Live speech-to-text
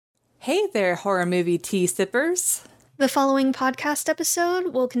Hey there, horror movie tea sippers. The following podcast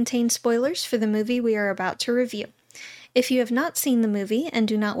episode will contain spoilers for the movie we are about to review. If you have not seen the movie and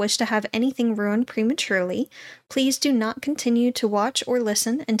do not wish to have anything ruined prematurely, please do not continue to watch or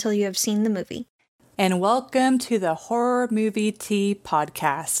listen until you have seen the movie. And welcome to the Horror Movie Tea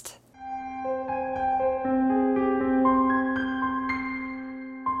Podcast.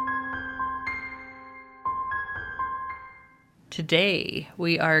 Today,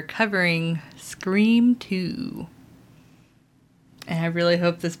 we are covering Scream 2. And I really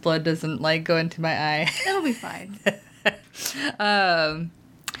hope this blood doesn't, go into my eye. It'll be fine.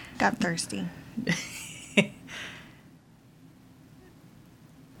 Got thirsty.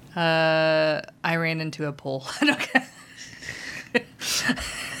 I ran into a pole.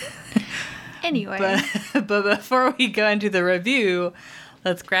 Anyway. But before we go into the review,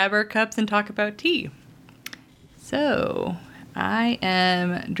 let's grab our cups and talk about tea. So, I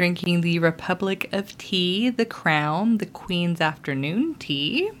am drinking the Republic of Tea, the Crown, the Queen's Afternoon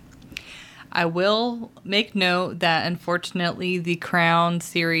Tea. I will make note that, unfortunately, the Crown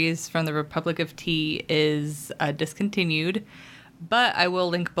series from the Republic of Tea is discontinued, but I will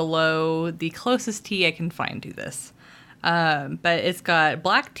link below the closest tea I can find to this. But it's got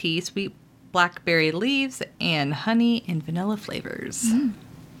black tea, sweet blackberry leaves, and honey and vanilla flavors.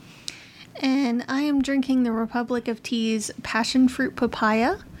 And I am drinking the Republic of Tea's Passion Fruit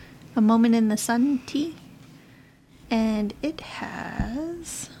Papaya, A Moment in the Sun tea. And it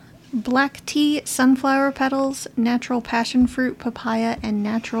has black tea, sunflower petals, natural passion fruit papaya, and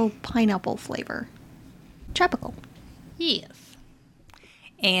natural pineapple flavor. Tropical. Yes.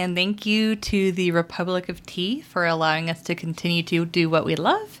 And thank you to the Republic of Tea for allowing us to continue to do what we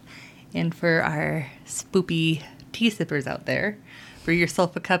love. And for our spoopy tea sippers out there, brew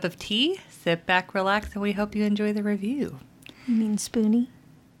yourself a cup of tea, sit back, relax, and we hope you enjoy the review. You mean spoony?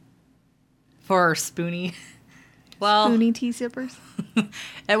 For Spoonie. Well, Spoony tea sippers?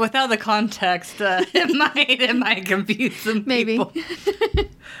 And without the context, it might confuse some people. Maybe.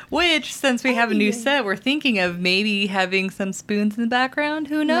 Which, since we have a new set, we're thinking of maybe having some spoons in the background.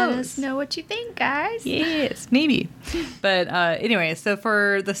 Who knows? Let us know what you think, guys. Yes, maybe. But anyway, so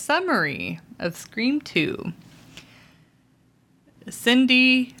for the summary of Scream 2,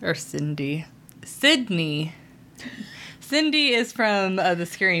 Cindy is from the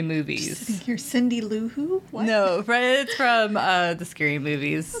Scary Movies. You're Cindy Lou Who? What? No, it's from the Scary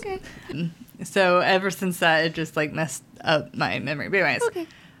Movies. Okay. So ever since that, it just messed up my memory. But anyways, Okay.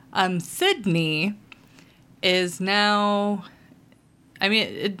 Sydney is now,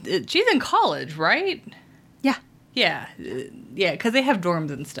 she's in college, right? Yeah. Yeah, because they have dorms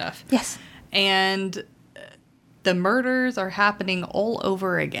and stuff. Yes. And the murders are happening all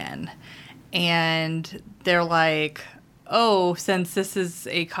over again. And they're like, oh, since this is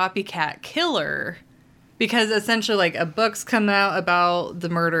a copycat killer, because essentially a book's come out about the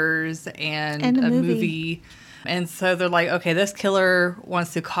murders and a movie. And so they're like, okay, this killer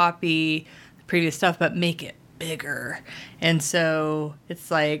wants to copy the previous stuff, but make it bigger. And so it's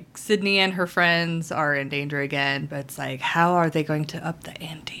like Sydney and her friends are in danger again, but it's like, how are they going to up the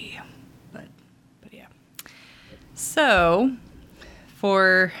ante? But yeah. So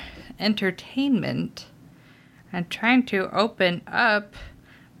for entertainment, I'm trying to open up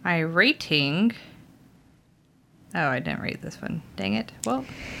my rating. Oh, I didn't rate this one. Dang it. Well,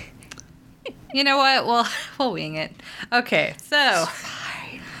 you know what? We'll wing it. Okay, so.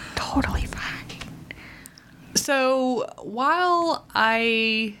 Fine. Totally fine. So while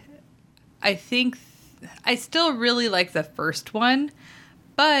I think I still really like the first one,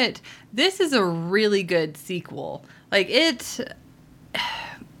 but this is a really good sequel. It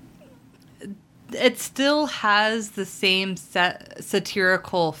still has the same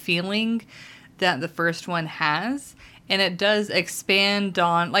satirical feeling that the first one has, and it does expand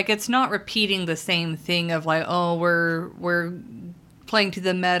on, it's not repeating the same thing of oh, we're playing to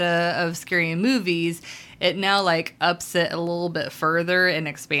the meta of Scary Movies. It now ups it a little bit further and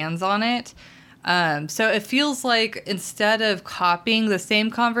expands on it. So it feels like instead of copying the same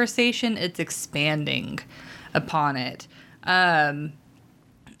conversation, it's expanding upon it.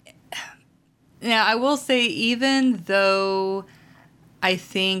 Now, I will say, even though I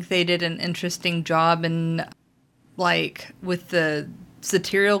think they did an interesting job in, with the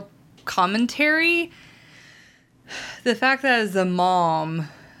satirical commentary, the fact that as a mom,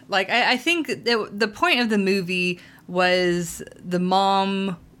 I think the point of the movie was the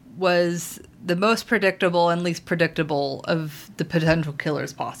mom was the most predictable and least predictable of the potential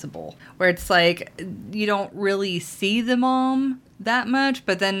killers possible. Where it's you don't really see the mom that much,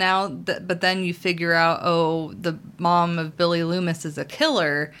 but then but then you figure out, oh, the mom of Billy Loomis is a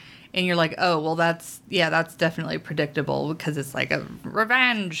killer, and you're like, oh, well, that's definitely predictable because it's like a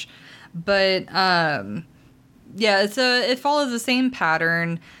revenge. But it follows the same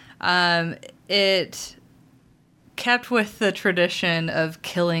pattern. It kept with the tradition of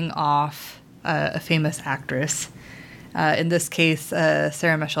killing off a famous actress. In this case,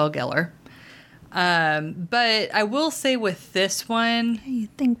 Sarah Michelle Gellar. But I will say with this one...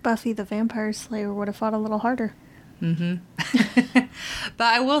 You'd think Buffy the Vampire Slayer would have fought a little harder. Mm-hmm. But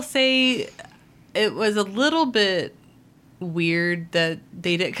I will say it was a little bit weird that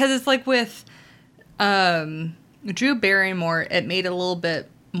they did... Because it's like with Drew Barrymore, it made a little bit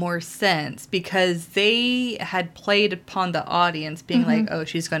more sense because they had played upon the audience being like, oh,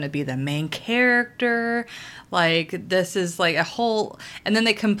 she's going to be the main character. Like, this is like a whole... And then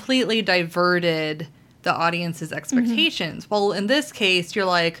they completely diverted the audience's expectations. Well, in this case, you're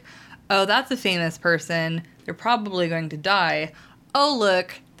like, oh, that's a famous person. They're probably going to die. Oh,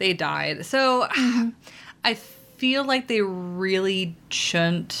 look, they died. So I feel like they really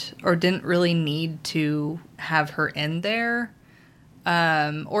shouldn't or didn't really need to have her in there.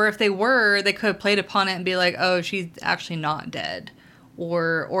 Or if they were, they could have played upon it and be like, oh, she's actually not dead.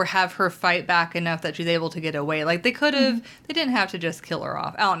 Or have her fight back enough that she's able to get away. Like, they could have, they didn't have to just kill her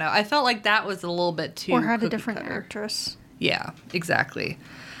off. I don't know. I felt like that was a little bit too Or had a different cookie-cutter. actress. Yeah, exactly.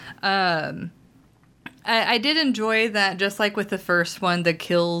 I did enjoy that, just like with the first one, the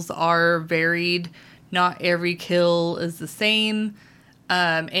kills are varied. Not every kill is the same.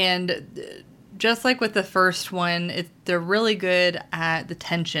 And just like with the first one, they're really good at the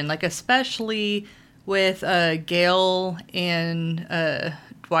tension. Like, especially with Gale and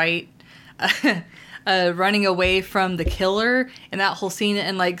Dwight running away from the killer, and that whole scene,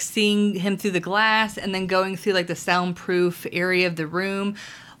 and like seeing him through the glass and then going through like the soundproof area of the room.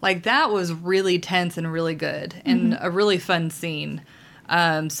 Like, that was really tense and really good and a really fun scene.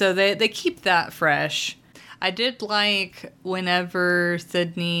 So they keep that fresh. I did like whenever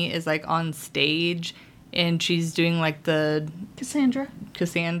Sydney is like on stage and she's doing like the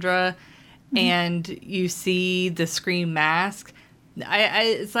Cassandra and you see the Scream mask.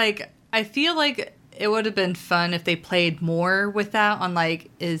 It's like, I feel like it would have been fun if they played more with that on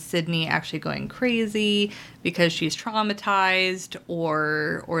like, is Sydney actually going crazy because she's traumatized,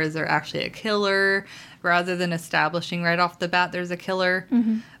 or is there actually a killer, rather than establishing right off the bat there's a killer.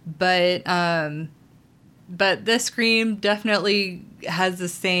 But this Scream definitely has the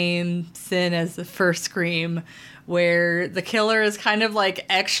same sin as the first Scream, where the killer is kind of like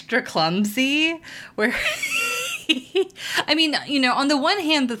extra clumsy, where I mean, you know, on the one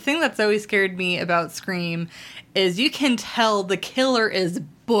hand, the thing that's always scared me about Scream is you can tell the killer is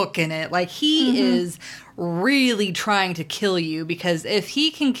booking it. Like, he is really trying to kill you, because if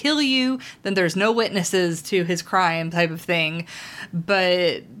he can kill you, then there's no witnesses to his crime, type of thing.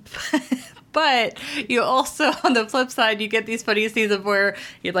 But you also, on the flip side, you get these funny scenes of where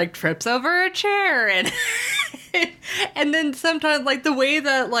he like trips over a chair, and and then sometimes like the way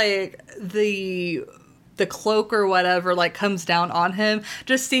that like the cloak or whatever like comes down on him,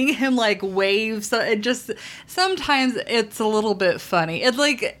 just seeing him like wave, so it just, sometimes it's a little bit funny. It's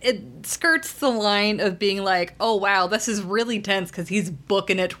like, it skirts the line of being like, oh wow, this is really tense because he's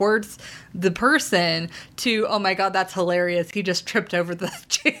booking it towards the person, to, oh my god, that's hilarious, he just tripped over the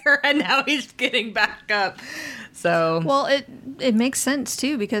chair and now he's getting back up. So, well, it makes sense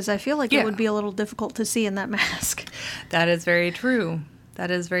too, because I feel like it would be a little difficult to see in that mask. That is very true.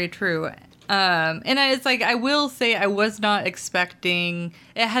 And it's like, I will say I was not expecting,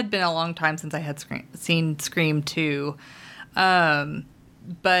 it had been a long time since I had seen Scream 2. But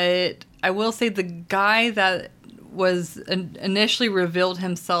I will say the guy that was initially revealed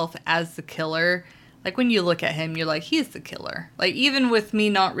himself as the killer, like when you look at him, you're like, he's the killer. Like, even with me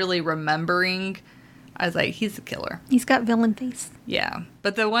not really remembering, I was like, he's the killer. He's got villain face. Yeah.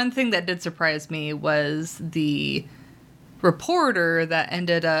 But the one thing that did surprise me was the reporter that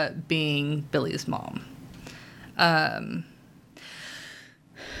ended up being Billy's mom. But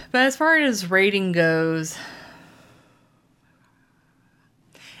as far as rating goes,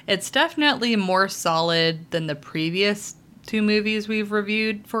 it's definitely more solid than the previous two movies we've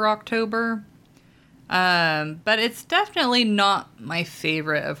reviewed for October. But it's definitely not my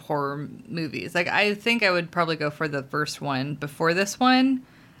favorite of horror movies. Like, I think I would probably go for the first one before this one.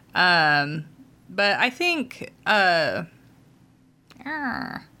 But I think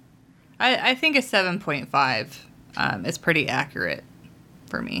I think a 7.5 is pretty accurate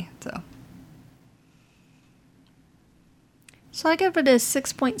for me. So I give it a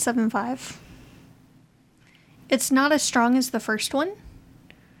 6.75. It's not as strong as the first one,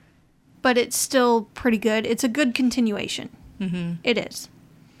 but it's still pretty good. It's a good continuation. Mm-hmm. It is.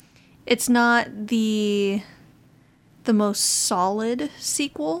 It's not the most solid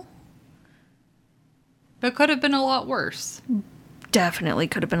sequel. But could have been a lot worse. Definitely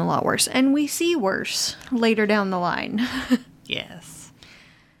could have been a lot worse. And we see worse later down the line. Yes.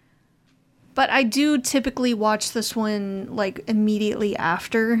 But I do typically watch this one, like, immediately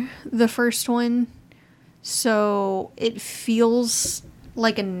after the first one. So it feels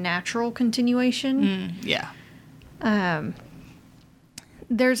like a natural continuation. Yeah.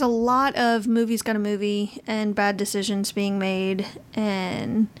 There's a lot of movies got a movie and bad decisions being made,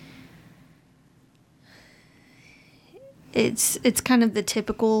 and it's kind of the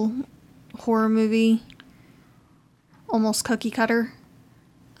typical horror movie, almost cookie cutter.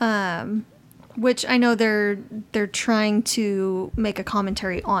 Which I know they're trying to make a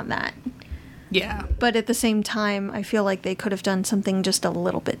commentary on that. Yeah. But at the same time, I feel like they could have done something just a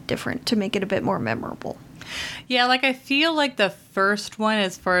little bit different to make it a bit more memorable. Yeah, like I feel like the first one,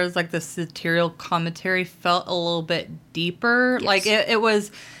 as far as like the satirical commentary, felt a little bit deeper. Yes. Like it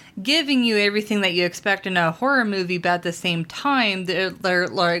was giving you everything that you expect in a horror movie, but at the same time, they're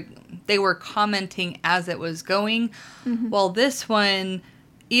like they were commenting as it was going. Mm-hmm. While this one,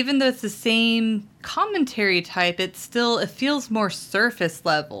 even though it's the same commentary type, it feels more surface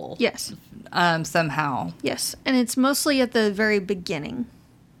level. Yes. Somehow. Yes, and it's mostly at the very beginning.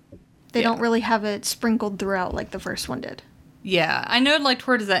 They don't really have it sprinkled throughout like the first one did. Yeah, I know like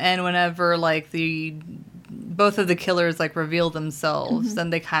towards the end, whenever like both of the killers like reveal themselves, then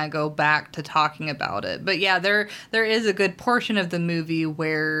they kind of go back to talking about it. But yeah, there is a good portion of the movie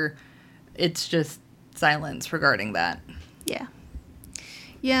where it's just silence regarding that. Yeah.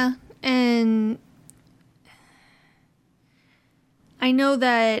 Yeah, and I know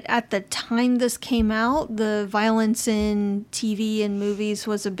that at the time this came out, the violence in TV and movies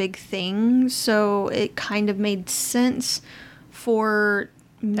was a big thing, so it kind of made sense for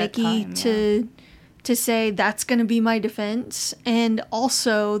Mickey to say that's going to be my defense, and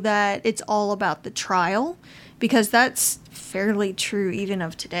also that it's all about the trial, because that's fairly true even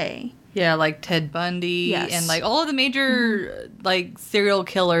of today. Yeah, like Ted Bundy and like all of the major like serial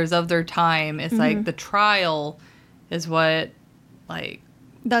killers of their time. It's like the trial is what like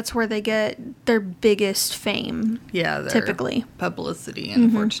that's where they get their biggest fame. Yeah, their typically publicity,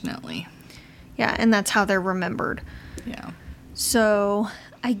 unfortunately. Yeah, and that's how they're remembered. Yeah. So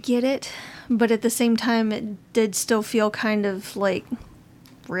I get it, but at the same time, it did still feel kind of like,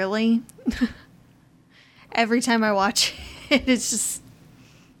 really? Every time I watch it, it's just,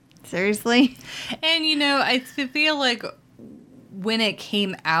 seriously? And, you know, I feel like when it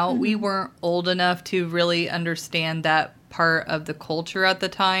came out, we weren't old enough to really understand that part of the culture at the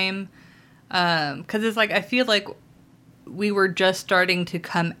time. Because it's like, I feel like we were just starting to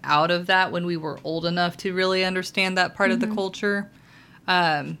come out of that when we were old enough to really understand that part of the culture.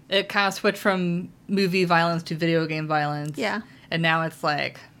 It kind of switched from movie violence to video game violence. Yeah. And now it's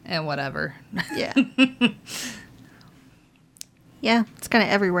like, whatever. Yeah. Yeah, it's kind of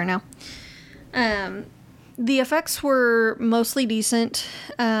everywhere now. The effects were mostly decent.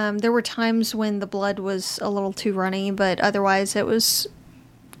 There were times when the blood was a little too runny, but otherwise it was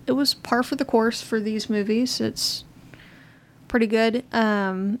par for the course for these movies. It's pretty good.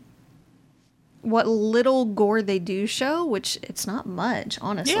 What little gore they do show, which it's not much,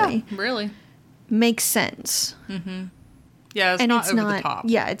 honestly. Yeah, really. Makes sense. Mm-hmm. Yeah, it's not over the top.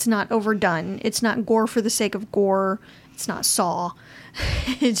 Yeah, it's not overdone. It's not gore for the sake of gore. It's not Saw.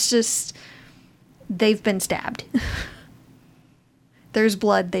 It's just, they've been stabbed. There's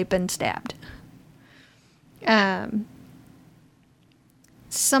blood, they've been stabbed.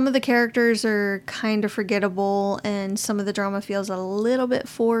 Some of the characters are kind of forgettable, and some of the drama feels a little bit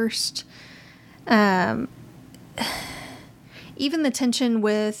forced. Even the tension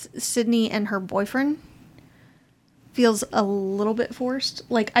with Sydney and her boyfriend feels a little bit forced.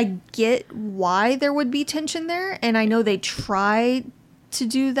 Like, I get why there would be tension there, and I know they try to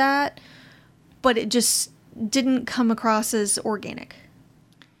do that, but it just didn't come across as organic.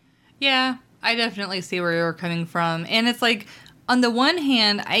 Yeah, I definitely see where you're coming from. And it's like, on the one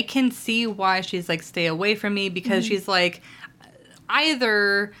hand, I can see why she's like, stay away from me, because she's like,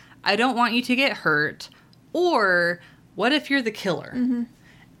 either I don't want you to get hurt, or what if you're the killer?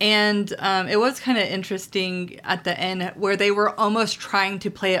 And it was kind of interesting at the end where they were almost trying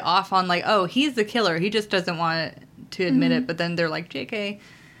to play it off on like, oh, he's the killer. He just doesn't want to admit it. But then they're like, JK.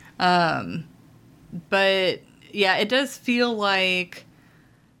 But yeah, it does feel like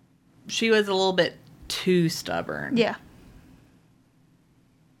she was a little bit too stubborn. Yeah.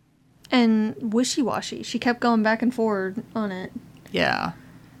 And wishy-washy. She kept going back and forward on it. Yeah.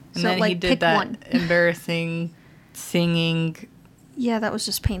 And So, then he like, did pick that one. embarrassing singing. Yeah, that was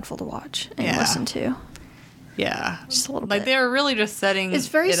just painful to watch and Yeah. listen to. Yeah. Just a little Like, bit. they were really just setting It's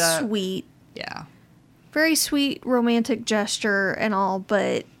very it up. sweet. Yeah. Very sweet romantic gesture and all,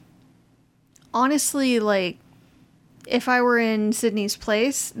 but honestly, like, if I were in Sydney's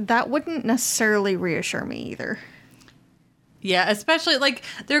place, that wouldn't necessarily reassure me either. Yeah, especially, like,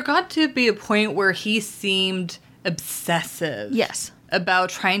 there got to be a point where he seemed obsessive. Yes. About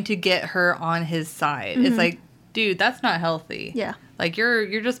trying to get her on his side. It's like, dude, that's not healthy. Yeah. Like,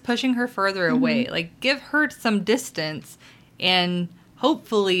 you're just pushing her further away. Like, give her some distance, and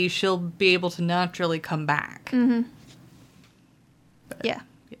hopefully she'll be able to naturally come back. Mm-hmm. But, Yeah.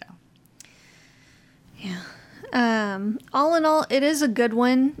 Yeah. Yeah. All in all, it is a good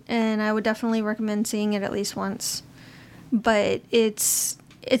one, and I would definitely recommend seeing it at least once. But it's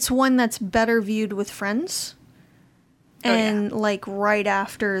one that's better viewed with friends. Oh, yeah. And, like, right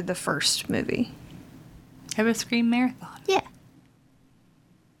after the first movie. Have a Scream marathon. Yeah.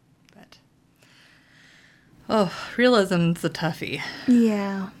 But, oh, realism's a toughie.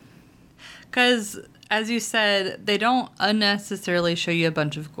 Yeah. Because, as you said, they don't unnecessarily show you a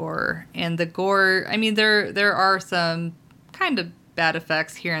bunch of gore. And the gore, I mean, there are some kind of bad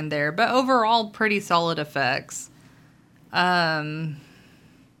effects here and there, but overall pretty solid effects. I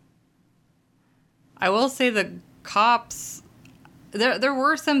will say the cops, there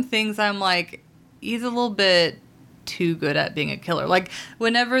were some things I'm like, he's a little bit too good at being a killer. Like,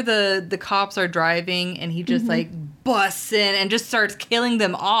 whenever the cops are driving and he just, like, busts in and just starts killing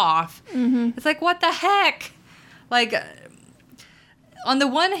them off, it's like, what the heck? Like, on the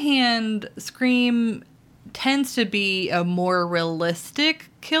one hand, Scream tends to be a more realistic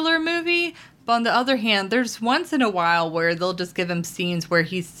killer movie, but on the other hand, there's once in a while where they'll just give him scenes where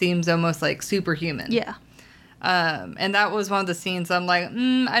he seems almost like superhuman. Yeah. And that was one of the scenes I'm like,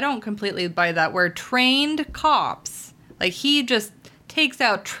 I don't completely buy that, where trained cops, like, he just takes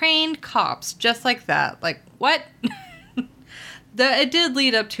out trained cops just like that. Like, what? It did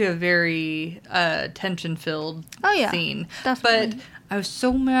lead up to a very tension-filled scene. Definitely. But I was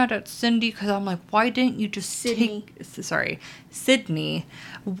so mad at Cindy because I'm like, why didn't you just Sydney,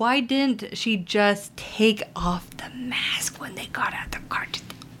 why didn't she just take off the mask when they got out the car?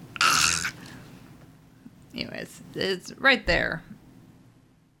 Anyways, it's right there.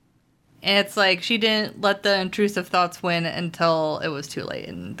 And it's like she didn't let the intrusive thoughts win until it was too late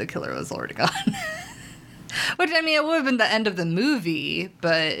and the killer was already gone. Which, I mean, it would have been the end of the movie,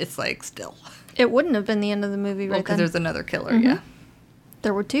 but it's like still. It wouldn't have been the end of the movie right Because then. there's another killer, yeah.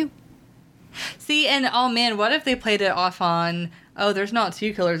 There were two. See, and oh man, what if they played it off on, oh, there's not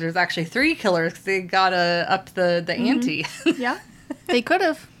two killers, there's actually three killers because they gotta up the ante. Yeah. They could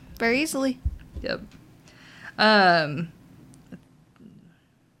have. Very easily. Yep.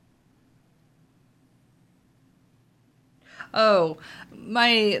 Oh,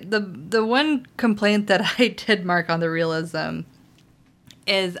 the one complaint that I did mark on the realism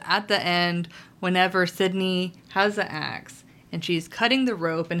is at the end, whenever Sydney has the axe and she's cutting the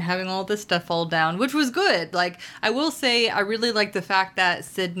rope and having all this stuff fall down, which was good. Like, I will say, I really like the fact that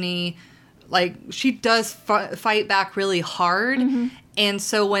Sydney, like, she does fight back really hard. And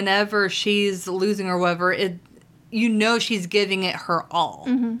so whenever she's losing or whatever, you know she's giving it her all.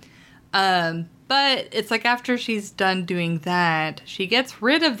 But it's like after she's done doing that, she gets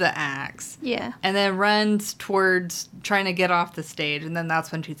rid of the axe. Yeah. And then runs towards trying to get off the stage. And then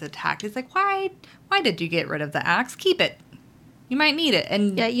that's when she's attacked. It's like, why did you get rid of the axe? Keep it. You might need it.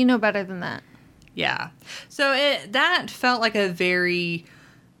 And Yeah, you know better than that. yeah. So that felt like a very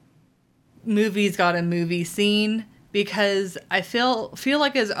movie's got a movie scene, because I feel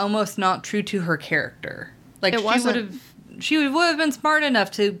like it's almost not true to her character. Like, It wasn't. she would have been smart enough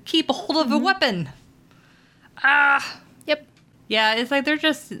to keep a hold of a weapon. Yep. Yeah, it's like they're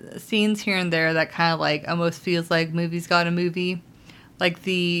just scenes here and there that kind of like almost feels like movies got a movie. Like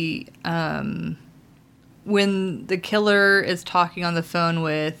the when the killer is talking on the phone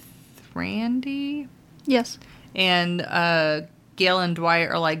with Randy Yes. and Gail and Dwight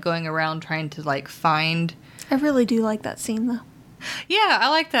are like going around trying to like find. I really do like that scene, though. Yeah, I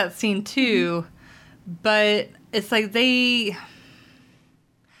like that scene too, but it's like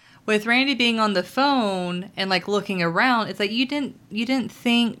with Randy being on the phone and like looking around, it's like you didn't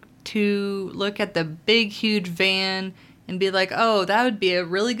think to look at the big huge van and be like, oh, that would be a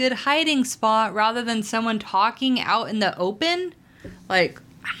really good hiding spot, rather than someone talking out in the open, like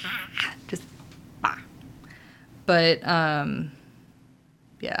just. But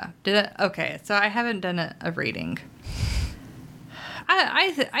yeah, okay. So I haven't done a rating.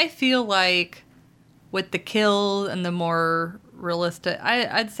 I feel like with the kill and the more realistic,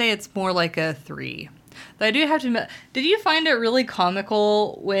 I'd say it's more like a 3. But I do have to admit, did you find it really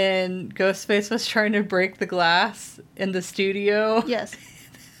comical when Ghostface was trying to break the glass in the studio? Yes.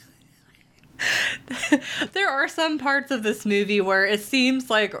 There are some parts of this movie where it seems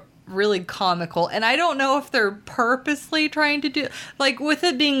like really comical, and I don't know if they're purposely trying to do, like, with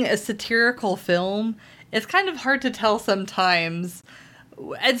it being a satirical film, it's kind of hard to tell sometimes,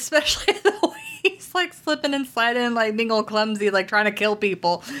 especially the way he's like slipping and sliding, like being all clumsy, like trying to kill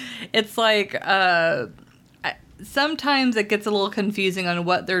people. It's like sometimes it gets a little confusing on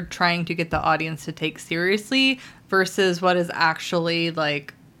what they're trying to get the audience to take seriously versus what is actually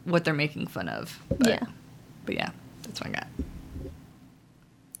like what they're making fun of. But yeah, that's what I got.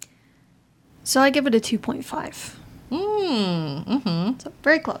 So I give it a 2.5. So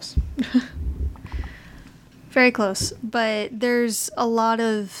very close. Very close. But there's a lot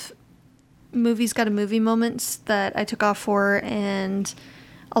of movies got a movie moments that I took off for, and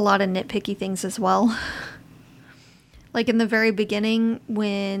a lot of nitpicky things as well. Like in the very beginning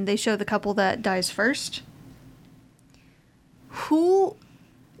when they show the couple that dies first. Who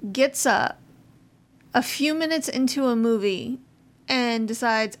gets up a few minutes into a movie and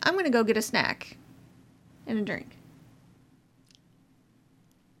decides, I'm going to go get a snack and a drink?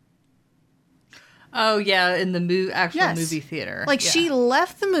 Oh, yeah, in the actual Yes. movie theater. Like, Yeah. she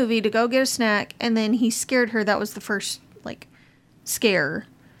left the movie to go get a snack, and then he scared her. That was the first, like, scare,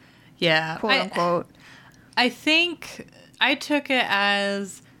 Yeah. quote unquote. I think I took it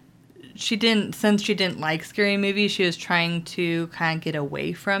as since she didn't like scary movies, she was trying to kind of get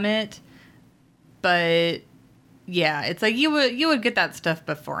away from it. But yeah, it's like you would get that stuff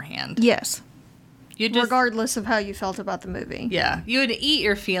beforehand. Yes. You just, Regardless of how you felt about the movie. yeah, you would eat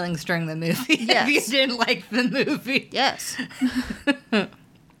your feelings during the movie Yes. if you didn't like the movie. Yes.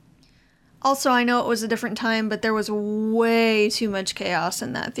 Also, I know it was a different time, but there was way too much chaos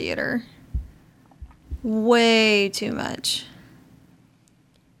in that theater. Way too much.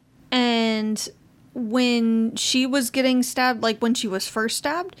 And when she was getting stabbed, like when she was first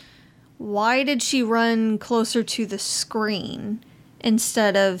stabbed, why did she run closer to the screen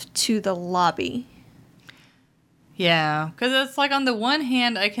instead of to the lobby? Yeah, because it's like on the one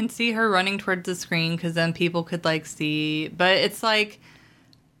hand, I can see her running towards the screen because then people could like see, but it's like,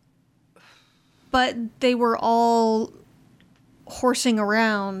 But they were all horsing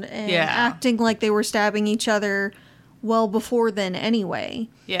around and Yeah. acting like they were stabbing each other well before then anyway.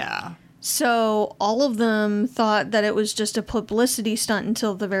 yeah. So all of them thought that it was just a publicity stunt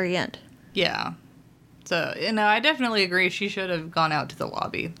until the very end. Yeah. So, I definitely agree. She should have gone out to the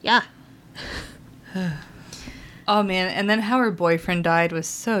lobby. Yeah. Oh, man. And then how her boyfriend died was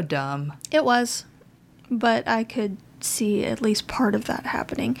so dumb. It was. But I could see at least part of that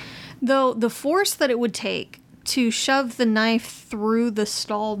happening. Though the force that it would take to shove the knife through the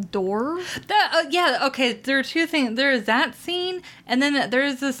stall door. Yeah, okay. There are two things. There is that scene, and then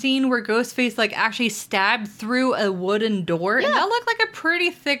there's the scene where Ghostface, like, actually stabbed through a wooden door. And Yeah. that looked like a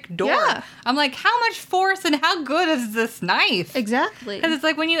pretty thick door. Yeah. I'm like, how much force and how good is this knife? Exactly. Because it's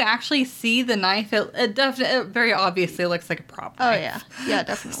like when you actually see the knife, it very obviously looks like a prop Oh, knife. yeah. Yeah,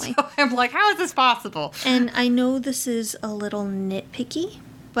 definitely. So I'm like, how is this possible? And I know this is a little nitpicky,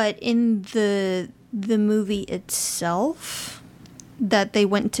 but in the movie itself that they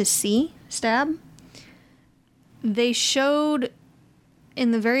went to see, Stab, they showed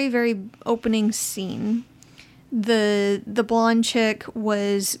in the very, very opening scene, the blonde chick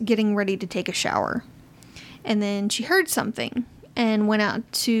was getting ready to take a shower. And then she heard something and went out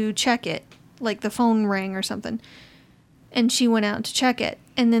to check it, like the phone rang or something. And she went out to check it.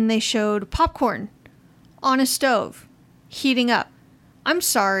 And then they showed popcorn on a stove, heating up. I'm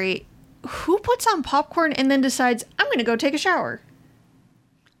sorry, who puts on popcorn and then decides, I'm going to go take a shower?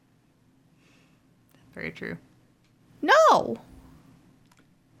 Very true. No.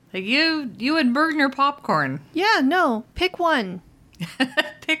 Like, you would burn your popcorn. Yeah, no. Pick one.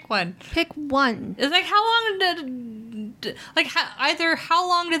 Pick one. Pick one. It's like, how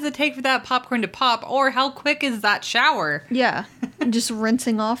long does it take for that popcorn to pop, or how quick is that shower? Yeah. Just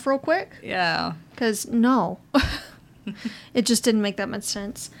rinsing off real quick. Yeah. Because, no. It just didn't make that much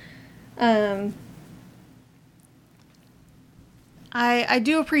sense. I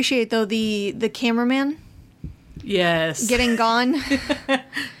do appreciate, though, the cameraman Yes. getting gone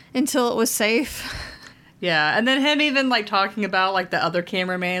until it was safe. Yeah, and then him even, like, talking about, like, the other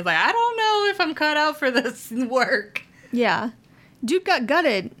cameraman. Like, I don't know if I'm cut out for this work. Yeah. Dude got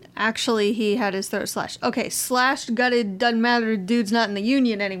gutted. Actually, he had his throat slashed. Okay, slashed, gutted, doesn't matter. Dude's not in the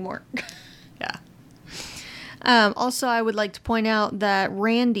union anymore. Also, I would like to point out that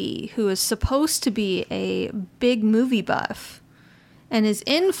Randy, who is supposed to be a big movie buff and is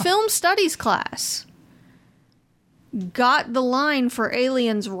in film studies class, got the line for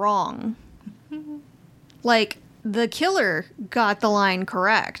aliens wrong. Like, the killer got the line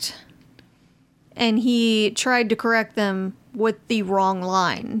correct, and he tried to correct them with the wrong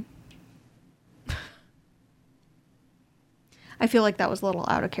line. I feel like that was a little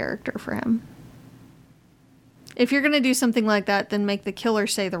out of character for him. If you're going to do something like that, then make the killer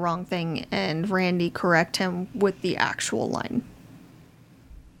say the wrong thing and Randy correct him with the actual line.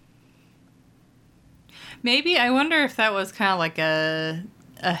 Maybe, I wonder if that was kind of like a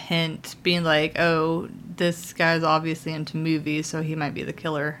hint, being like, oh, this guy's obviously into movies, so he might be the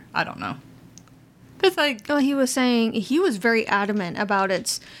killer. I don't know. Because, like... Well, he was very adamant about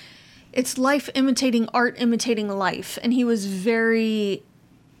it's life imitating art imitating life, and he was very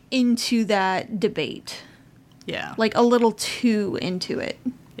into that debate. Yeah. Like, a little too into it.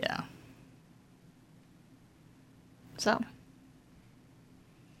 Yeah. So.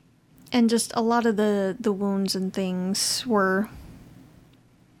 And just a lot of the wounds and things were...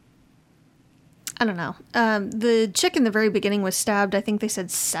 I don't know. The chick in the very beginning was stabbed, I think they said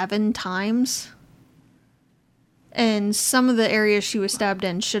 7 times. And some of the areas she was stabbed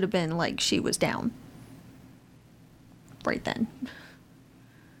in should have been like she was down. Right then.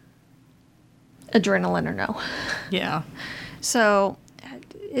 Adrenaline or no. Yeah. So,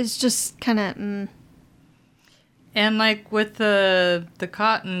 it's just kind of... And, like, with the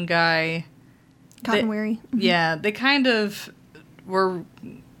Cotton guy... Cotton Weary. Yeah, they kind of were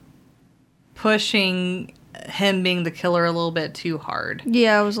pushing him being the killer a little bit too hard.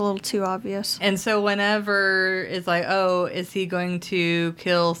 Yeah, it was a little too obvious. And so whenever it's like, oh, is he going to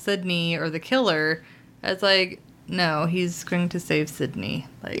kill Sydney or the killer? It's like, no, he's going to save Sydney.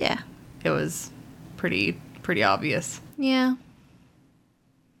 Like, yeah. It was pretty obvious. Yeah.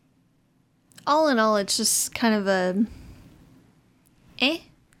 All in all, it's just kind of a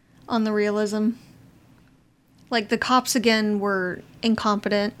on the realism. Like, the cops again were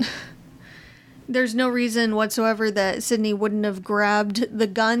incompetent. There's no reason whatsoever that Sydney wouldn't have grabbed the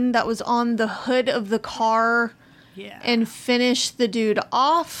gun that was on the hood of the car and finished the dude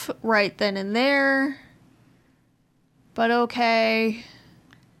off right then and there. But okay.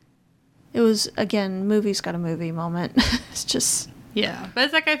 It was, again, movie's got a movie moment. It's just... Yeah, but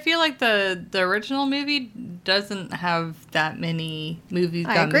it's like, I feel like the original movie doesn't have that many movie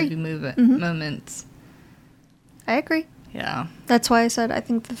moments. I agree. Yeah. That's why I said I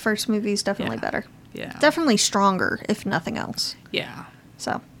think the first movie is definitely better. Yeah. Definitely stronger, if nothing else. Yeah.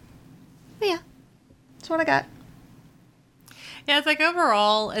 So, but yeah. That's what I got. Yeah, it's like,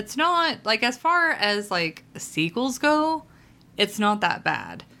 overall, it's not, like, as far as, like, sequels go, it's not that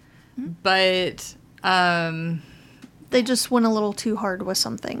bad. Mm-hmm. But, they just went a little too hard with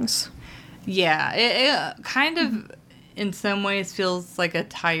some things. Yeah, it kind of, in some ways, feels like a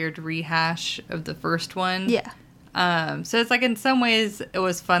tired rehash of the first one. Yeah. So it's like, in some ways, it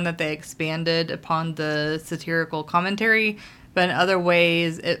was fun that they expanded upon the satirical commentary, but in other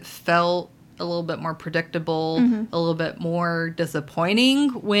ways, it felt a little bit more predictable, a little bit more disappointing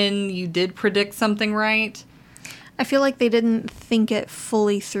when you did predict something right. I feel like they didn't think it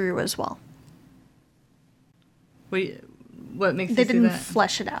fully through as well. What makes you they say didn't that?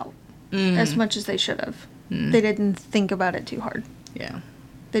 Flesh it out as much as they should have. They didn't think about it too hard. Yeah.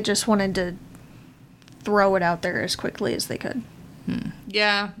 They just wanted to throw it out there as quickly as they could.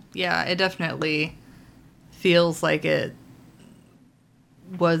 Yeah, it definitely feels like it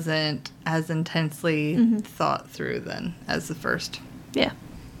wasn't as intensely thought through then as the first. Yeah.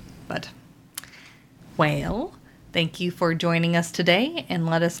 But, well, thank you for joining us today, and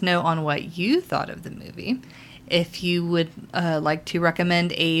let us know on what you thought of the movie. If you would like to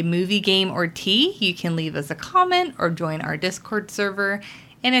recommend a movie, game, or tea, you can leave us a comment or join our Discord server.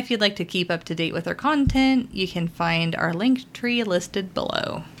 And if you'd like to keep up to date with our content, you can find our link tree listed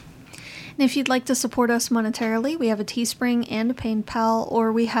below. And if you'd like to support us monetarily, we have a Teespring and a PayPal,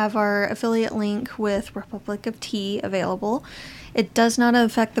 or we have our affiliate link with Republic of Tea available. It does not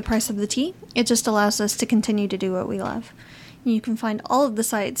affect the price of the tea. It just allows us to continue to do what we love. You can find all of the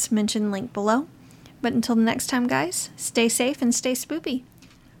sites mentioned linked below. But until the next time, guys, stay safe and stay spoopy.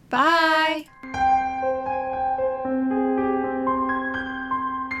 Bye!